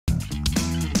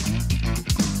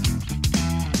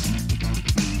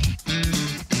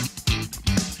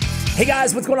Hey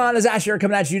guys, what's going on? It's Ash here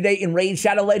coming at you today in Raid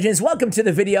Shadow Legends. Welcome to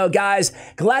the video, guys.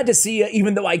 Glad to see you,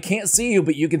 even though I can't see you,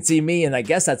 but you can see me, and I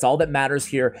guess that's all that matters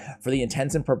here for the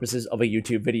intents and purposes of a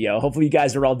YouTube video. Hopefully you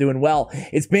guys are all doing well.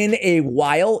 It's been a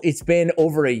while. It's been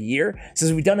over a year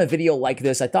since we've done a video like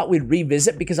this. I thought we'd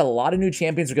revisit because a lot of new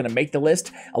champions are going to make the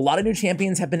list. A lot of new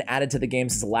champions have been added to the game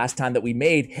since the last time that we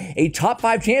made a top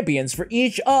 5 champions for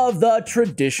each of the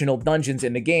traditional dungeons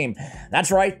in the game. That's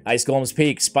right, Ice Golem's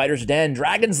Peak, Spider's Den,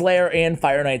 Dragon's Lair, and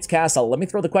Fire Knight's Castle. Let me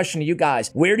throw the question to you guys.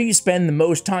 Where do you spend the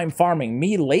most time farming?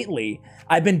 Me lately,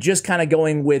 I've been just kind of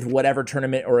going with whatever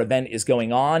tournament or event is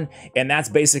going on, and that's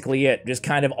basically it. Just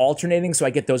kind of alternating so I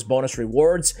get those bonus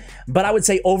rewards. But I would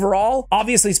say overall,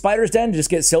 obviously Spider's Den, just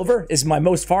get silver, is my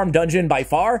most farmed dungeon by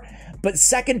far. But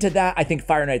second to that, I think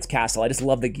Fire Knight's Castle. I just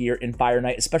love the gear in Fire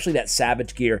Knight, especially that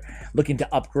Savage gear, looking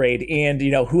to upgrade. And,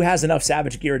 you know, who has enough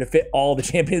Savage gear to fit all the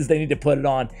champions they need to put it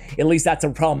on? At least that's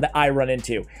a problem that I run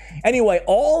into. Anyway,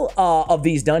 all of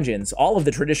these dungeons, all of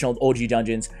the traditional OG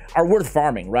dungeons are worth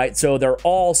farming, right? So they're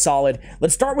all solid.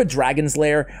 Let's start with Dragon's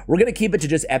Lair. We're going to keep it to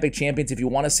just epic champions. If you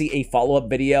want to see a follow-up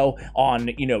video on,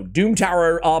 you know, Doom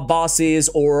Tower bosses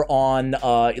or on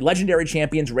legendary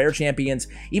champions, rare champions,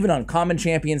 even on common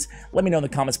champions, let me know in the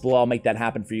comments below. I'll make that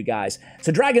happen for you guys.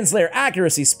 So Dragon's Lair,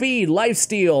 accuracy, speed,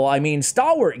 lifesteal, I mean,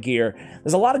 stalwart gear.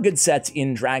 There's a lot of good sets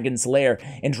in Dragon's Lair.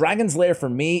 And Dragon's Lair for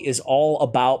me is all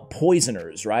about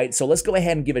poisoners, right? So let's go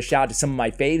ahead and give a shout out to some of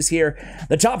my faves here.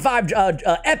 The top 5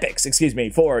 epics, excuse me,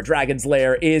 for Dragon's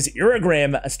Lair is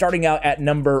Urgrim, starting out at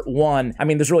number 1. I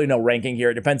mean, there's really no ranking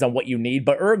here. It depends on what you need,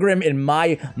 but Urgrim in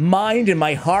my mind, in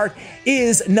my heart,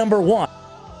 is number 1.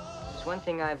 There's one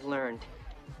thing I've learned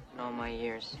in all my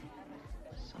years.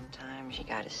 Sometimes you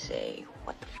gotta say,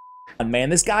 what the f***?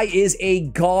 Man, this guy is a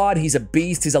god. He's a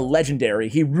beast. He's a legendary.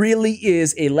 He really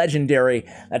is a legendary.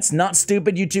 That's not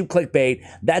stupid YouTube clickbait.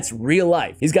 That's real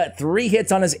life. He's got 3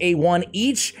 hits on his A1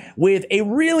 each with a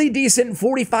really decent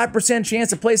 45%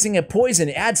 chance of placing a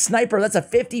poison. Add sniper. That's a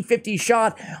 50-50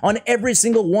 shot on every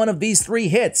single one of these 3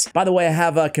 hits. By the way, I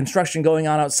have construction going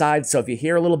on outside, so if you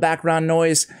hear a little background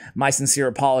noise, my sincere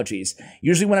apologies.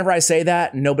 Usually whenever I say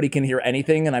that, nobody can hear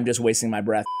anything, and I'm just wasting my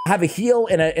breath. I have a heal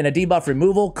and a debuff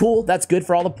removal. Cool. That's good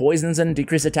for all the poisons and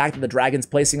decreased attack that the dragon's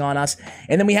placing on us.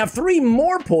 And then we have 3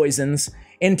 more poisons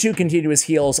and 2 continuous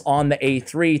heals on the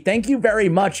A3. Thank you very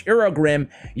much, Urgrim.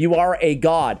 You are a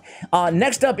god.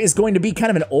 Next up is going to be kind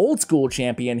of an old school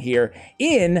champion here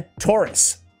in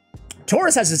Taurus.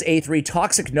 Taurus has his A3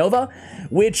 Toxic Nova,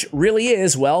 which really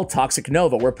is, well, Toxic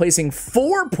Nova. We're placing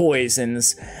 4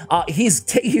 poisons.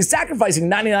 He's sacrificing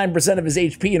 99% of his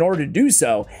HP in order to do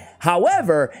so.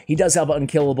 However, he does have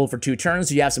unkillable for 2 turns,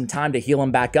 so you have some time to heal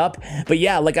him back up. But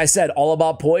yeah, like I said, all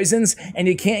about poisons, and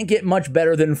you can't get much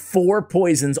better than 4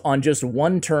 poisons on just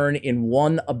 1 turn in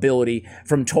 1 ability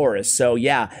from Taurus. So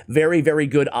yeah, very, very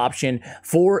good option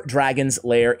for Dragon's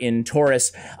Lair in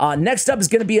Taurus. Next up is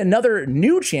going to be another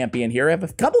new champion here. I have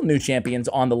a couple new champions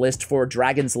on the list for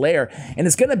Dragon's Lair, and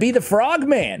it's going to be the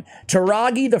Frogman,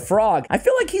 Taragi the Frog. I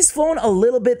feel like he's flown a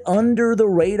little bit under the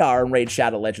radar in Raid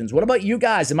Shadow Legends. What about you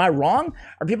guys? Am I wrong?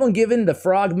 Are people giving the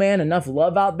Frogman enough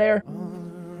love out there?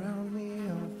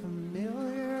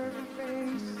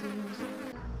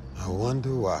 I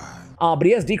wonder why. But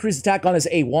he has decreased attack on his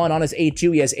A1. On his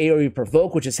A2, he has AoE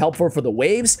Provoke, which is helpful for the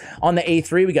waves. On the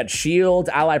A3, we got Shield,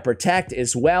 Ally Protect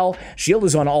as well. Shield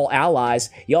is on all allies.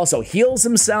 He also heals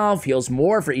himself, heals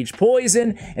more for each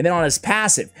poison. And then on his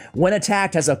passive, when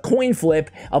attacked, has a coin flip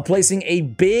of placing a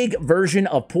big version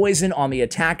of poison on the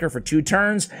attacker for 2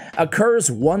 turns.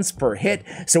 Occurs once per hit.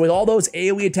 So with all those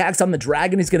AoE attacks on the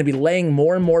dragon, he's going to be laying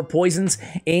more and more poisons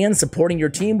and supporting your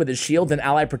team with his Shield and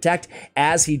Ally Protect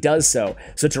as he does so.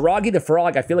 So Taragi the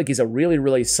Frog, I feel like he's a really,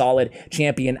 really solid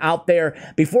champion out there.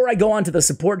 Before I go on to the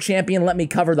support champion, let me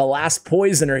cover the last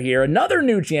poisoner here. Another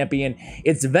new champion,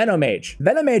 it's Venomage.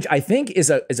 Venomage, I think, is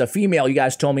a female, you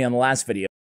guys told me on the last video.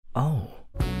 Oh.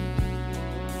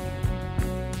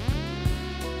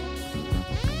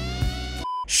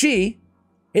 It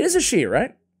is a she,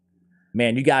 right?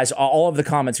 Man, you guys, all of the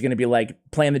comments are going to be like,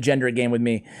 playing the gender game with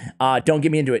me. Don't get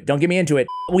me into it. Don't get me into it.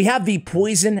 We have the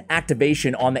poison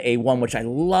activation on the A1, which I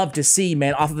love to see,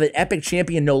 man, off of an epic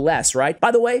champion, no less, right?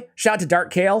 By the way, shout out to Dark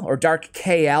Kale, or Dark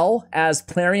KL, as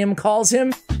Plarium calls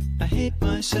him. I hate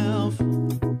myself.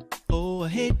 Oh, I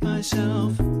hate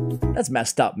myself. That's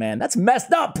messed up, man. That's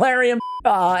messed up, Plarium.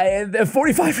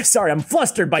 45, sorry, I'm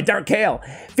flustered by Dark Kale.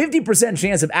 50%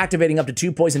 chance of activating up to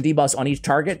 2 poison debuffs on each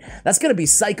target. That's going to be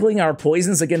cycling our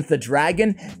poisons against the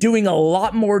dragon, doing a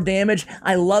lot more damage.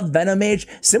 I love Venomage,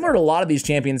 similar to a lot of these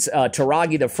champions,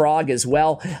 Taragi the Frog as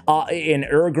well, in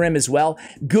Urgrim as well.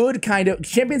 Good kind of,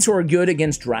 champions who are good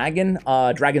against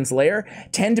Dragon's Lair,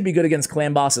 tend to be good against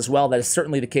Clan Boss as well. That is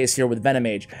certainly the case here with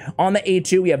Venomage. On the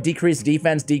A2, we have decreased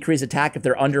defense, decreased attack if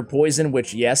they're under poison,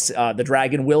 which yes, the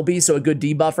dragon will be, so a good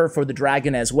debuffer for the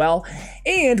dragon as well.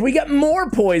 And we get more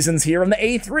poisons here on the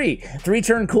A3.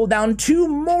 3-turn cooldown, 2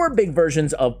 more big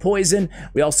versions of poison.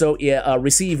 We also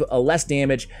receive less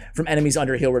damage from enemies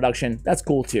under heal reduction. That's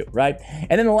cool too, right?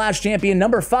 And then the last champion,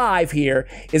 number 5 here,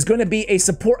 is going to be a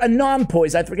support, a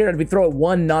non-poison. I figured I'd throw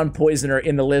one non-poisoner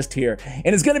in the list here.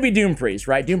 And it's going to be Doom Priest,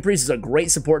 right? Doom Priest is a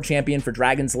great support champion for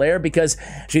Dragon's Lair because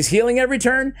she's healing every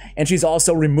turn, and she's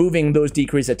also removing those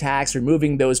decreased attacks,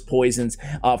 removing those poisons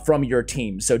from your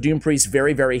team. So Doom Priest,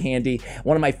 very, very handy.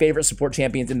 One of my favorite support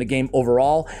champions in the game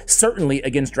overall, certainly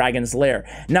against Dragon's Lair.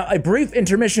 Now, a brief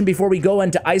intermission before we go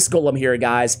into Ice Golem here,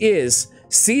 guys, is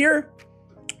Seer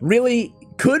really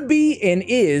could be and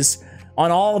is on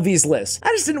all of these lists. I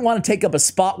just didn't want to take up a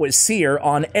spot with Seer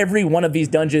on every one of these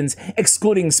dungeons,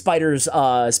 excluding Spider's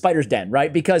Den,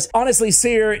 right? Because honestly,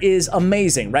 Seer is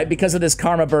amazing, right? Because of this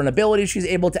Karma Burn ability, she's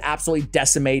able to absolutely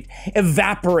decimate,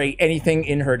 evaporate anything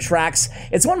in her tracks.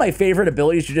 It's one of my favorite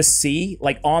abilities to just see,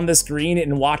 like, on the screen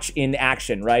and watch in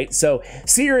action, right? So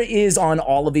Seer is on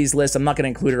all of these lists. I'm not going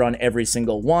to include her on every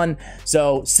single one.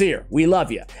 So Seer, we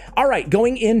love you. All right,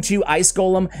 going into Ice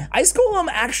Golem. Ice Golem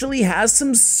actually has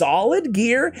some solid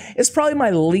gear. It's probably my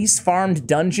least farmed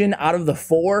dungeon out of the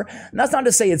 4. And that's not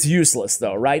to say it's useless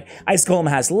though, right? Ice Golem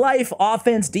has life,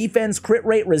 offense, defense, crit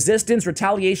rate, resistance,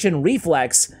 retaliation,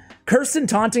 reflex. Cursed and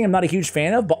Taunting I'm not a huge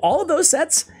fan of, but all of those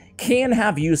sets can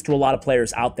have use to a lot of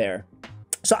players out there.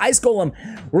 So Ice Golem,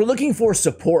 we're looking for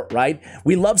support, right?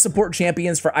 We love support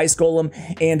champions for Ice Golem,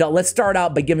 and let's start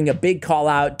out by giving a big call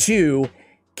out to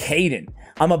Caden.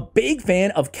 I'm a big fan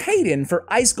of Caden for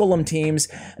Ice Golem teams.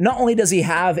 Not only does he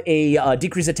have a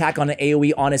decreased attack on an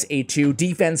AoE on his A2,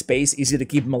 defense base, easy to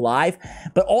keep him alive,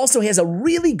 but also he has a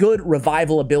really good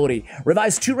revival ability.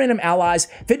 Revives 2 random allies,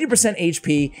 50%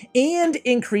 HP, and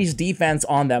increased defense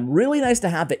on them. Really nice to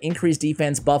have the increased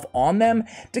defense buff on them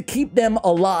to keep them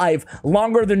alive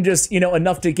longer than just, you know,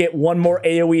 enough to get one more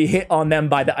AoE hit on them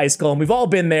by the Ice Golem. We've all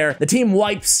been there. The team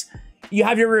wipes. You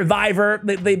have your reviver,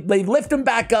 they lift them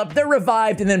back up, they're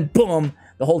revived, and then boom,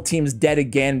 the whole team's dead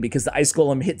again because the Ice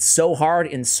Golem hits so hard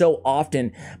and so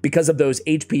often because of those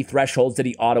HP thresholds that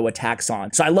he auto attacks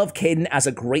on. So I love Caden as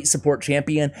a great support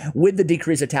champion with the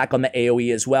decreased attack on the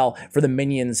AoE as well for the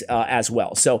minions as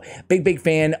well. So big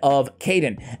fan of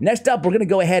Caden. Next up, we're gonna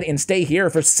go ahead and stay here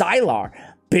for Sylar.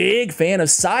 Big fan of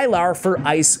Sylar for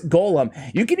Ice Golem.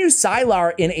 You can use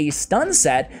Sylar in a stun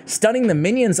set, stunning the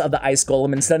minions of the Ice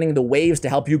Golem and stunning the waves to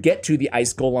help you get to the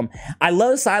Ice Golem. I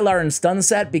love Sylar in stun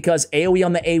set because AoE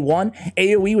on the A1,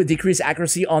 AoE with decreased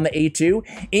accuracy on the A2,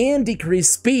 and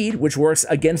decreased speed, which works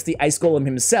against the Ice Golem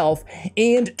himself,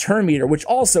 and turn meter, which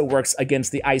also works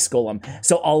against the Ice Golem.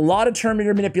 So a lot of turn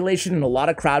meter manipulation and a lot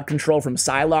of crowd control from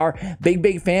Sylar.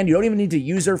 Big fan. You don't even need to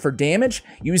use her for damage,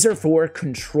 use her for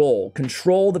control.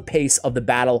 Control the pace of the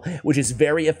battle, which is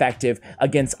very effective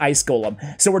against Ice Golem.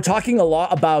 So we're talking a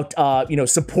lot about, you know,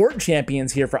 support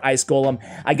champions here for Ice Golem.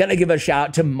 I gotta give a shout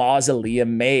out to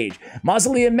Mausoleum Mage.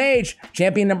 Mausoleum Mage,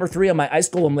 champion number 3 on my Ice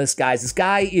Golem list, guys. This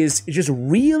guy is just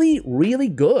really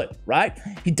good, right?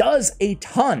 He does a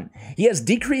ton. He has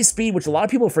decreased speed, which a lot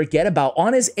of people forget about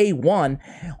on his A1.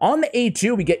 On the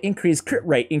A2, we get increased crit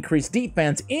rate, increased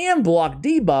defense, and block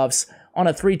debuffs on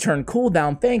a 3-turn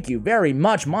cooldown. Thank you very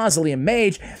much, Mausoleum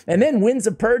Mage. And then Winds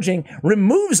of Purging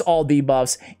removes all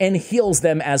debuffs and heals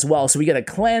them as well. So we get a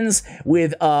cleanse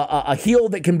with a heal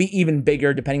that can be even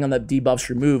bigger depending on the debuffs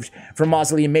removed from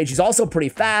Mausoleum Mage. He's also pretty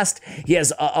fast. He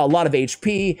has a lot of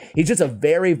HP. He's just a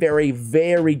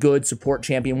very good support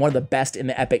champion, one of the best in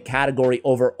the epic category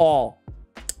overall.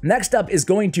 Next up is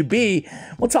going to be,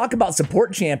 we'll talk about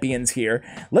support champions here.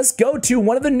 Let's go to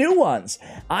one of the new ones.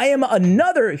 I am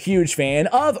another huge fan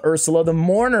of Ursula the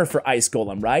Mourner for Ice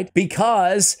Golem, right?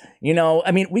 Because, you know,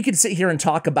 I mean, we could sit here and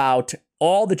talk about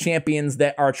all the champions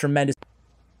that are tremendous.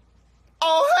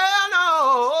 Oh, hell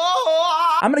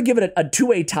no! I'm going to give it a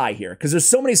two-way tie here because there's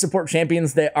so many support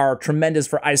champions that are tremendous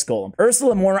for Ice Golem.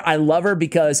 Ursula Mourner, I love her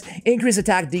because increased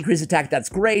attack, decreased attack, that's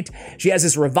great. She has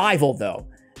this revival though.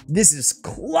 This is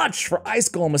clutch for Ice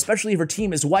Golem, especially if her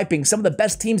team is wiping. Some of the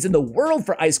best teams in the world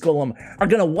for Ice Golem are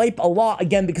gonna wipe a lot,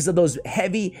 again, because of those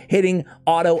heavy hitting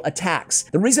auto attacks.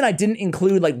 The reason I didn't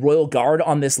include like Royal Guard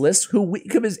on this list, who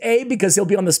is A, because he'll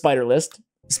be on the spider list,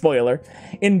 spoiler,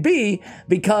 and B,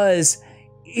 because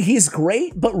he's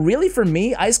great, but really for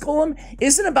me, Ice Golem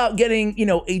isn't about getting, you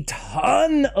know, a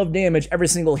ton of damage every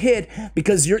single hit,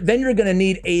 because then you're gonna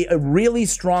need a really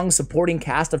strong supporting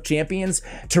cast of champions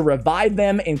to revive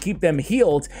them and keep them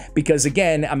healed, because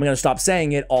again, I'm gonna stop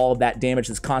saying it, all of that damage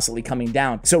is constantly coming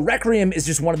down. So Requiem is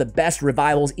just one of the best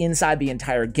revivals inside the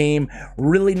entire game.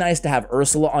 Really nice to have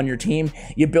Ursula on your team.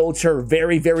 You build her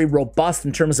very, very robust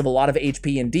in terms of a lot of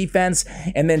HP and defense,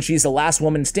 and then she's the last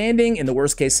woman standing in the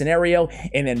worst case scenario,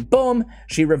 and then boom,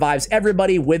 she revives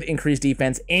everybody with increased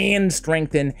defense and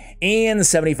strengthen and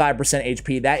 75%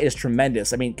 HP. That is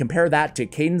tremendous. I mean, compare that to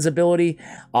Caden's ability.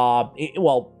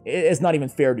 Well, it's not even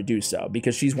fair to do so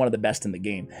because she's one of the best in the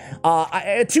game.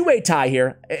 A two-way tie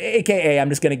here, aka I'm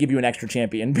just going to give you an extra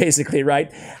champion, basically,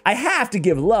 right? I have to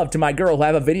give love to my girl who I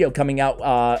have a video coming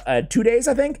out 2 days,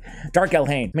 I think, Dark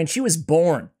Elhain. I mean, she was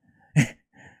born.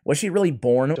 Was she really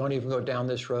born? Don't even go down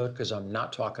this road because I'm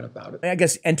not talking about it. I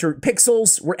guess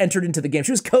pixels were entered into the game.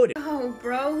 She was coded. Oh,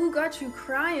 bro, who got you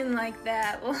crying like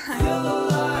that?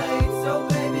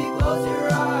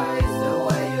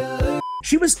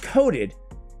 She was coded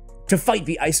to fight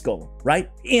the Ice Golem, right?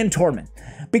 And Torment.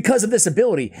 Because of this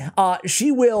ability,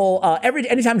 she will,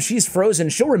 anytime she's frozen,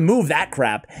 she'll remove that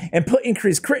crap and put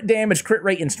increased crit damage, crit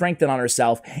rate, and strengthen on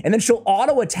herself. And then she'll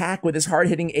auto attack with this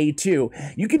hard-hitting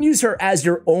A2. You can use her as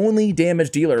your only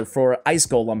damage dealer for Ice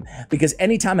Golem, because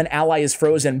anytime an ally is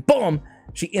frozen, boom,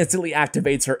 she instantly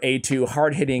activates her A2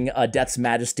 hard-hitting Death's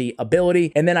Majesty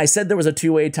ability. And then I said there was a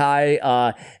two-way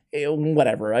tie.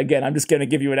 Whatever. Again, I'm just going to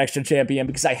give you an extra champion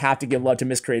because I have to give love to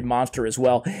Miscreated Monster as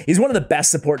well. He's one of the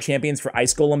best support champions for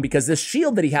Ice Golem because this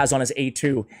shield that he has on his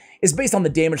A2 is based on the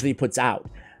damage that he puts out.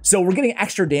 So we're getting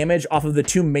extra damage off of the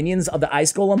 2 minions of the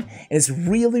Ice Golem, and it's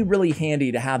really, really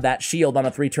handy to have that shield on a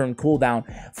 3-turn cooldown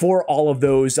for all of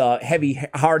those heavy,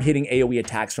 hard-hitting AoE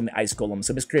attacks from the Ice Golem,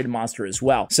 so Miscreated Monster as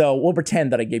well. So we'll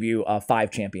pretend that I gave you 5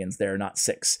 champions there, not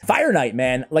 6. Fire Knight,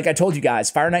 man, like I told you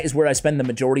guys, Fire Knight is where I spend the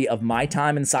majority of my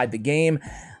time inside the game.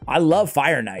 I love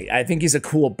Fire Knight. I think he's a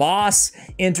cool boss,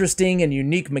 interesting and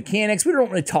unique mechanics. We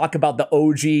don't really talk about the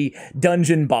OG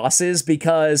dungeon bosses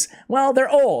because, well, they're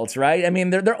old, right? I mean,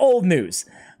 they're old news.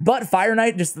 But Fire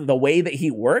Knight, just the way that he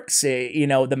works, you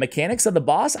know, the mechanics of the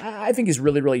boss, I think is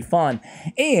really, really fun.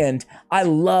 And I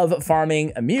love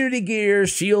farming immunity gear,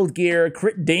 shield gear,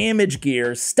 crit damage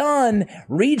gear, stun,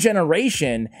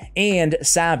 regeneration, and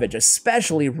savage,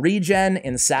 especially regen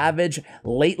and savage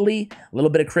lately. A little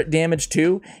bit of crit damage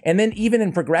too. And then even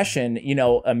in progression, you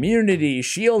know, immunity,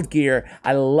 shield gear.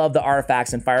 I love the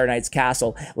artifacts in Fire Knight's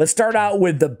castle. Let's start out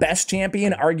with the best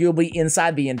champion, arguably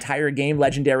inside the entire game,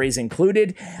 legendaries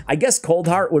included. I guess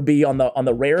Coldheart would be on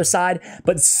the rare side,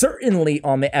 but certainly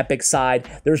on the epic side.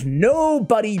 There's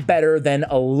nobody better than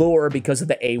Allure because of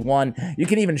the A1. You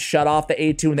can even shut off the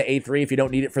A2 and the A3 if you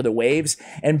don't need it for the waves.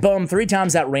 And boom, 3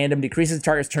 times at random, decreases the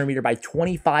target's turn meter by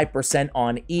 25%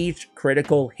 on each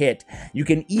critical hit. You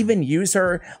can even use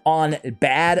her on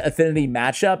bad affinity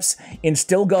matchups and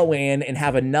still go in and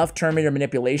have enough turn meter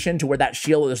manipulation to where that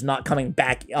shield is not coming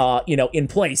back, you know, in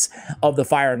place of the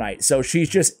Fire Knight. So she's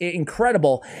just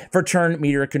incredible for turn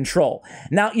meter control.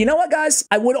 Now, you know what, guys?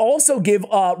 I would also give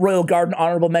Royal Guard an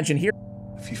honorable mention here.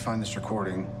 If you find this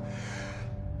recording,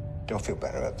 don't feel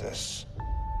bad about this.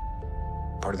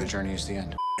 Part of the journey is the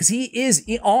end. Because he is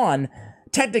on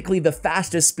technically the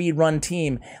fastest speedrun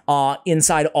team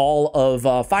inside all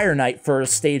of Fire Knight for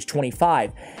stage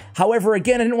 25. However,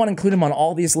 again, I didn't want to include him on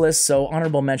all these lists, so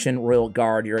honorable mention, Royal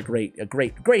Guard. You're a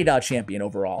great champion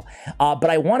overall. But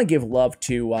I want to give love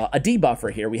to a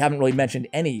debuffer here. We haven't really mentioned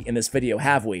any in this video,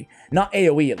 have we? Not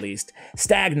AoE, at least.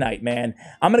 Stag Knight, man.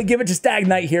 I'm going to give it to Stag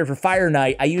Knight here for Fire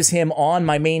Knight. I use him on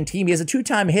my main team. He has a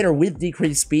 2-time hitter with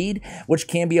decreased speed, which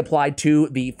can be applied to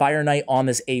the Fire Knight on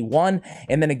this A1.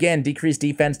 And then again, decreased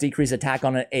defense, decreased attack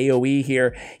on an AoE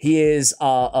here. He is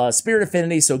Spirit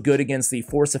Affinity, so good against the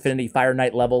Force Affinity Fire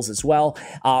Knight levels as well.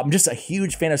 I'm just a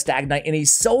huge fan of Stag Knight, and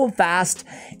he's so fast.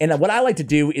 And what I like to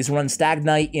do is run Stag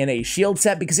Knight in a shield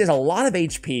set because he has a lot of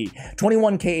HP,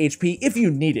 21k HP if you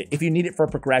need it for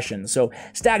progression. So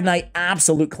Stag Knight,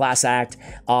 absolute class act.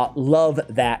 Love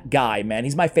that guy, man.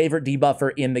 He's my favorite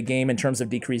debuffer in the game in terms of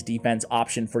decreased defense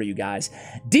option for you guys.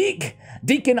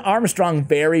 Deacon Armstrong,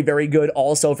 very, very good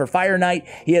also for Fire Knight.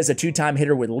 He has a 2-time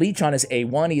hitter with Leech on his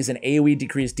A1. He has an AoE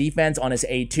decreased defense on his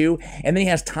A2, and then he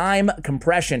has time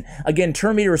compression action. Again,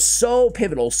 turn meter is so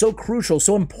pivotal, so crucial,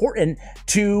 so important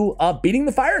to beating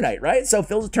the Fire Knight, right? So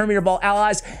fills the turn meter of all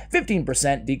allies,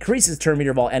 15%, decreases turn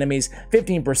meter of all enemies,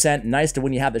 15%. Nice to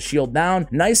when you have the shield down.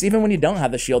 Nice even when you don't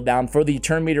have the shield down for the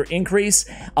turn meter increase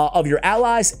of your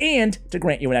allies and to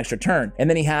grant you an extra turn. And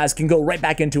then he can go right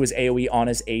back into his AoE on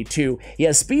his A2. He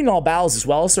has speed in all battles as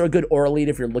well, so a good aura lead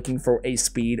if you're looking for a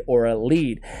speed aura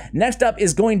lead. Next up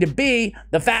is going to be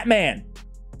the Fat Man.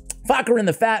 Fakarin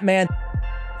the Fat Man.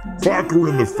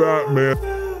 Fakarin the Fat Man.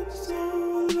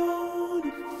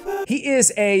 He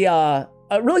is a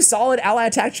really solid ally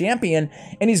attack champion,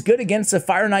 and he's good against the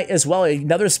Fire Knight as well.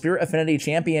 Another Spirit Affinity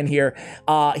champion here.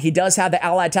 He does have the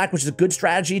ally attack, which is a good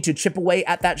strategy to chip away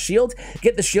at that shield,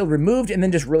 get the shield removed, and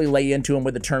then just really lay into him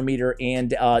with the turn meter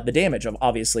and the damage,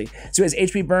 obviously. So he has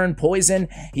HP burn, poison.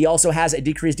 He also has a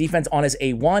decreased defense on his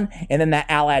A1, and then that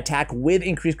ally attack with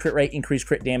increased crit rate, increased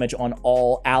crit damage on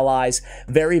all allies.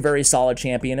 Very, very solid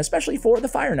champion, especially for the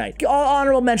Fire Knight.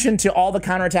 Honorable mention to all the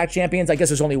counterattack champions. I guess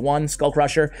there's only one, Skull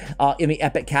Crusher, in the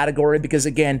epic category, because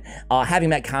again, having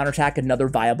that counterattack, another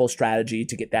viable strategy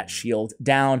to get that shield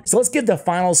down. So let's give the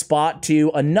final spot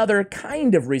to another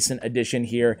kind of recent addition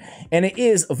here, and it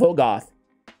is Vogoth.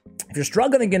 If you're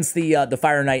struggling against the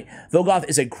Fire Knight, Vogoth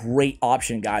is a great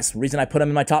option, guys. The reason I put him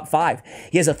in my top 5.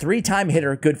 He has a 3-time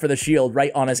hitter, good for the shield,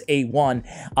 right on his A1.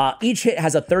 Each hit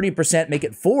has a 30%, make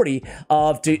it 40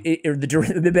 of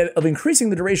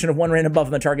increasing the duration of one random buff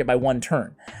on the target by 1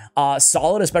 turn.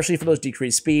 Solid, especially for those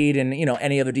decreased speed and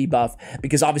any other debuff,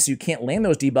 because obviously you can't land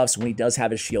those debuffs when he does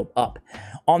have his shield up.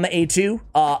 On the A2,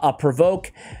 a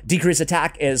provoke, decrease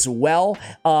attack as well.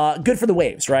 Good for the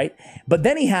waves, right? But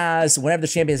then he has, whenever the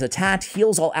champion is attacked,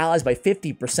 heals all allies by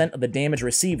 50% of the damage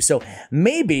received. So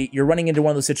maybe you're running into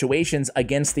one of those situations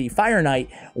against the Fire Knight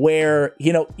where,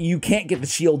 you can't get the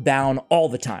shield down all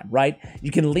the time, right?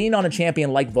 You can lean on a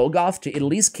champion like Vogoth to at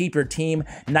least keep your team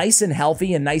nice and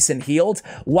healthy and nice and healed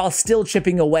while still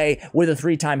chipping away with a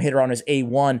 3-time hitter on his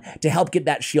A1 to help get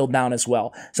that shield down as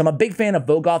well. So I'm a big fan of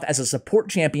Vogoth as a support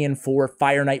champion for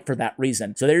Fire Knight for that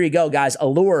reason. So there you go, guys.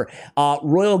 Allure,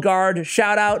 Royal Guard,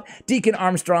 shout out, Deacon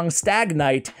Armstrong, Stag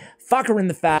Knight, Fakarin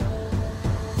the Fat,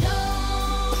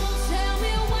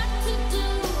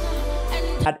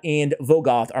 and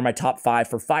Vogoth are my top 5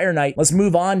 for Fire Knight. Let's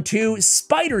move on to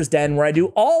Spider's Den, where I do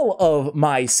all of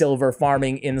my silver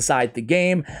farming inside the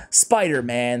game. Spider,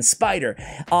 man, Spider.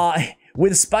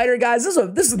 With Spider, guys,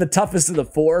 this is the toughest of the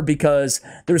 4 because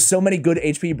there's so many good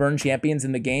HP burn champions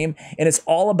in the game, and it's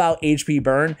all about HP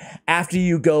burn after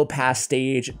you go past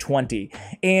stage 20.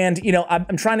 And,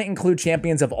 I'm trying to include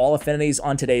champions of all affinities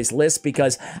on today's list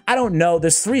because I don't know,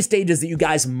 there's 3 stages that you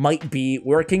guys might be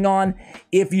working on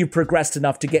if you progressed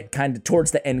enough to get kind of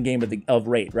towards the end game of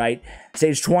Raid, right?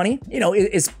 Stage 20,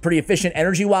 it's pretty efficient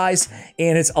energy-wise,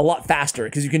 and it's a lot faster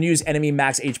because you can use enemy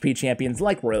max HP champions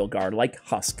like Royal Guard, like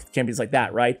Husk, champions like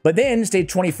that, right? But then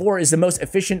stage 24 is the most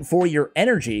efficient for your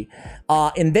energy.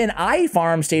 And then I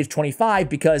farm stage 25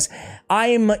 because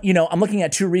I'm looking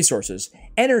at 2 resources,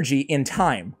 energy and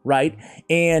time, right?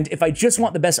 And if I just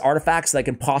want the best artifacts that I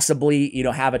can possibly,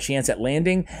 have a chance at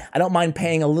landing, I don't mind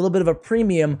paying a little bit of a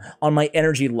premium on my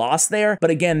energy loss there. But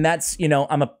again, that's,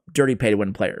 I'm a dirty pay to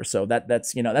win player. So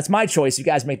that's my choice. You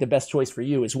guys make the best choice for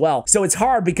you as well. So it's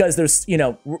hard because there's,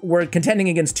 we're contending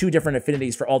against 2 different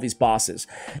affinities for all these bosses.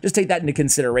 Just take that into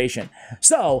consideration.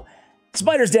 So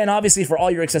Spider's Den, obviously, for all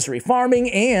your accessory farming,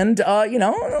 and a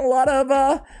lot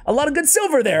of good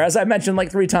silver there, as I mentioned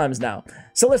like 3 times now.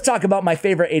 So let's talk about my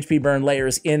favorite HP burn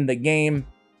layers in the game.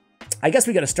 I guess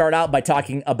we got to start out by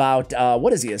talking about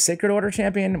what is he, a Sacred Order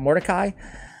champion, Mordecai?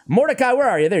 Mordecai, where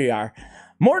are you? There you are.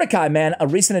 Mordecai, man, a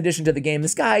recent addition to the game.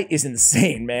 This guy is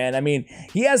insane, man. I mean,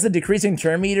 he has the decreasing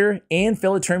turn meter and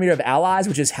fill the turn meter of allies,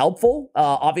 which is helpful.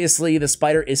 Obviously, the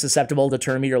Spider is susceptible to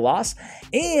turn meter loss.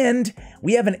 And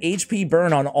we have an HP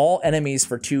burn on all enemies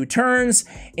for 2 turns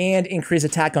and increase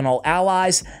attack on all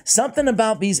allies. Something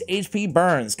about these HP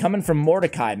burns coming from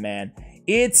Mordecai, man.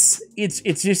 It's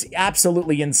just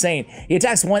absolutely insane. He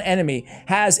attacks one enemy,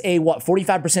 has a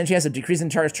 45% chance of decreasing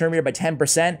the target's turn meter by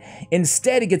 10%.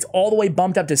 Instead, it gets all the way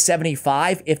bumped up to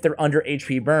 75 if they're under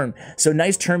HP burn. So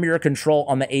nice turn meter control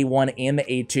on the A1 and the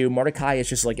A2. Mordecai is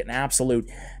just like an absolute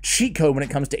cheat code when it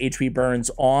comes to HP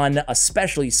burns on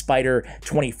especially Spider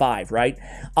 25, right?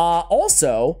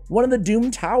 Also, one of the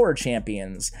Doom Tower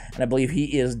champions, and I believe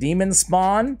he is Demon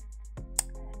Spawn.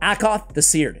 Akoth the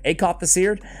Seared.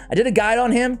 I did a guide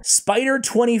on him. Spider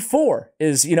 24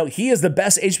 is, you know, he is the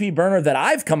best HP burner that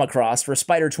I've come across for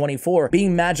Spider 24,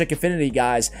 being magic affinity,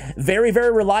 guys. Very,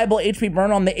 very reliable HP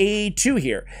burn on the A2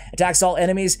 here. Attacks all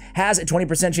enemies, has a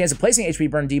 20% chance of placing HP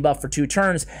burn debuff for 2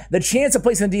 turns. The chance of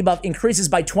placing the debuff increases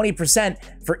by 20%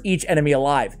 for each enemy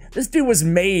alive. This dude was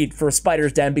made for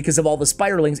Spider's Den because of all the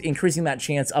spiderlings, increasing that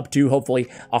chance up to hopefully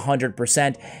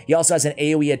 100%. He also has an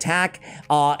AoE attack,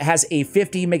 has a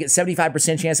 50, make it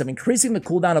 75% chance of increasing the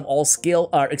cooldown of all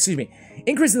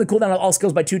increasing the cooldown of all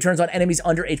skills by 2 turns on enemies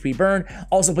under HP burn.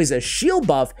 Also plays a shield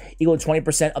buff equal to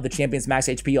 20% of the champion's max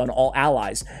HP on all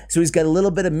allies. So he's got a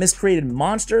little bit of miscreated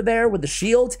monster there with the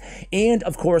shield, and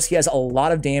of course he has a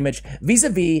lot of damage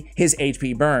vis-a-vis his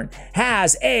HP burn.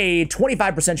 Has a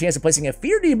 25% chance of placing a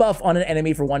fear debuff on an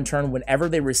enemy for 1 turn whenever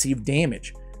they receive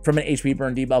damage from an HP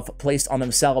burn debuff placed on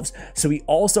themselves. So he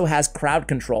also has crowd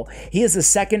control. He is the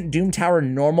second Doom Tower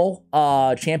normal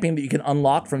champion that you can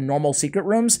unlock from normal secret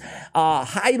rooms.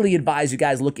 Highly advise you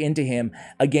guys look into him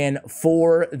again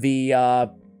for the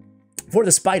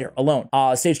spider alone.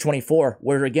 Stage 24,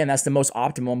 where again, that's the most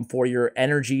optimum for your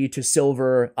energy to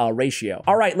silver ratio.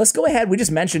 All right, let's go ahead. We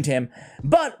just mentioned him,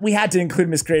 but we had to include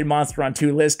Miscreated Monster on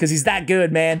 2 lists because he's that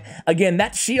good, man. Again,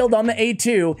 that shield on the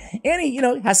A2, and he, you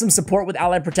know, has some support with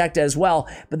Allied Protect as well,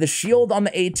 but the shield on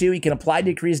the A2, he can apply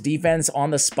decreased defense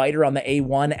on the spider on the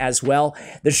A1 as well.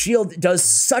 The shield does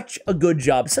such a good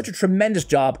job, such a tremendous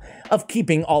job of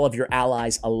keeping all of your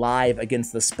allies alive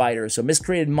against the spider. So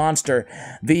Miscreated Monster,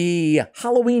 the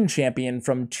Halloween champion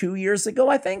from 2 years ago,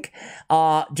 I think.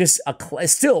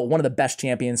 Still one of the best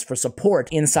champions for support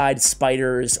inside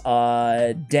Spider's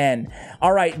den.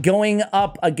 All right, going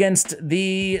up against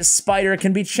the spider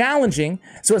can be challenging,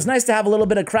 so it's nice to have a little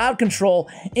bit of crowd control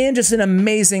and just an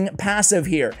amazing passive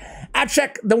here.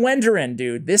 Achek the Wenderin,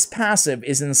 dude. This passive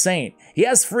is insane. He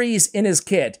has freeze in his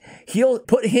kit. He'll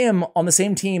put him on the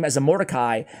same team as a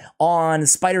Mordecai on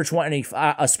Spider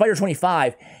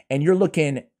 25, and you're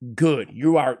looking good.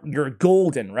 You're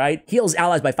golden, right? Heals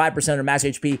allies by 5% of max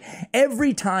HP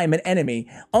every time an enemy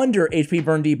under HP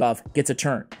burn debuff gets a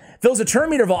turn. Fills a turn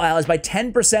meter of all allies by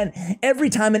 10% every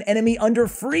time an enemy under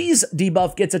freeze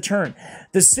debuff gets a turn.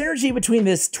 The synergy between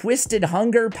this Twisted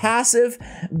Hunger passive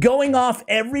going off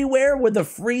everywhere with a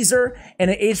freezer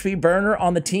and an HP burner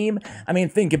on the team. I mean,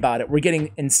 think about it. We're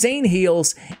getting insane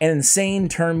heals and insane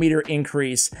turn meter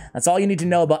increase. That's all you need to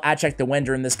know about Achek the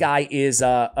Wender. And this guy is,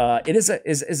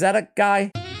 is that a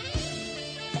guy?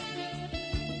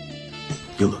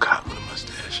 You look hot with a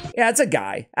mustache. Yeah, it's a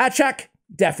guy. Achek.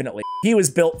 Definitely. He was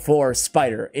built for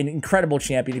Spider, an incredible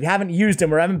champion. If you haven't used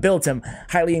him or haven't built him,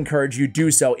 highly encourage you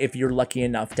do so if you're lucky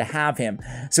enough to have him.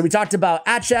 So we talked about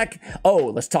Achek. Oh,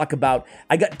 let's talk about,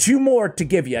 I got 2 more to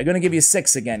give you. I'm going to give you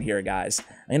 6 again here, guys.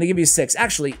 I'm going to give you 6.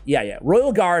 Actually, yeah.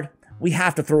 Royal Guard. We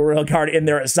have to throw Royal Guard in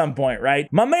there at some point, right?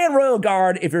 My man Royal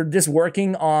Guard, if you're just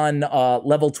working on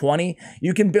level 20,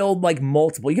 you can build like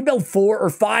multiple. You can build 4 or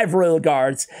 5 Royal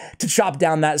Guards to chop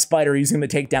down that spider using the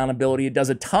takedown ability. It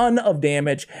does a ton of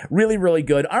damage. Really, really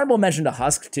good. Honorable mention to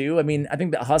Husk too. I mean, I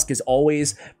think that Husk is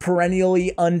always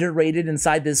perennially underrated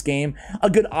inside this game.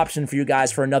 A good option for you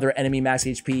guys for another enemy max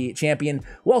HP champion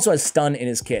who also has stun in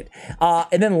his kit.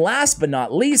 And then last but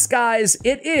not least, guys,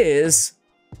 it is...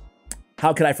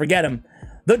 how could I forget him?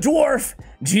 The Dwarf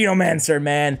Geomancer,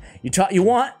 man. You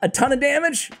want a ton of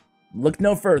damage? Look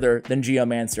no further than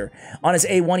Geomancer. On his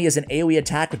A1, he has an AoE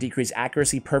attack with decreased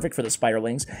accuracy, perfect for the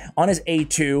spiderlings. On his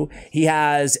A2, he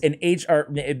has an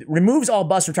it removes all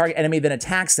buffs from target enemy, then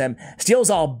attacks them, steals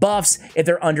all buffs if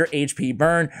they're under HP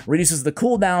burn, reduces the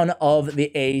cooldown of the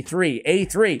A3.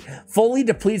 A3 fully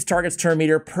depletes target's turn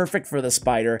meter, perfect for the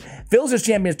spider, fills his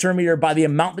champion's turn meter by the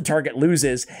amount the target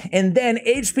loses, and then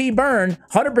HP burn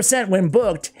 100% when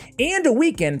booked, and a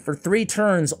weaken for 3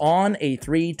 turns on a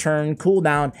 3-turn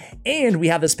cooldown. And we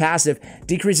have this passive,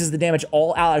 decreases the damage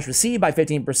all allies receive by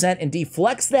 15% and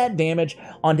deflects that damage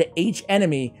onto each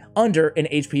enemy under an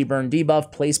HP burn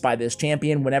debuff placed by this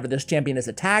champion. Whenever this champion is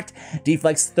attacked,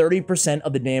 deflects 30%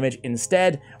 of the damage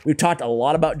instead. We've talked a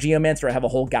lot about Geomancer. I have a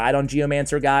whole guide on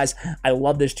Geomancer, guys. I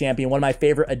love this champion, one of my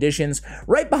favorite additions,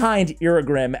 right behind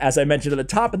Irigrim, as I mentioned at the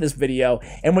top of this video.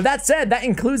 And with that said, that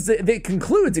concludes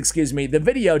the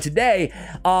video today.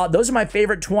 Those are my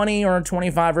favorite 20 or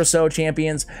 25 or so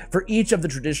champions for each of the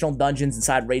traditional dungeons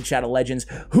inside Raid Shadow Legends.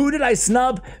 Who did I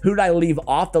snub? Who did I leave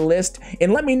off the list?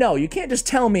 And let me know. You can't just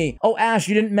tell me, oh, Ash,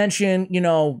 you didn't mention, you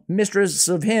know, Mistress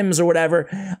of Hymns or whatever,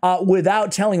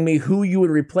 without telling me who you would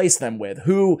replace them with,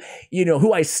 who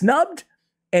I snubbed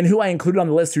and who I included on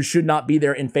the list who should not be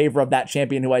there in favor of that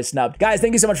champion who I snubbed. Guys,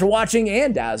 thank you so much for watching,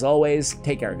 and as always,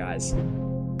 take care, guys.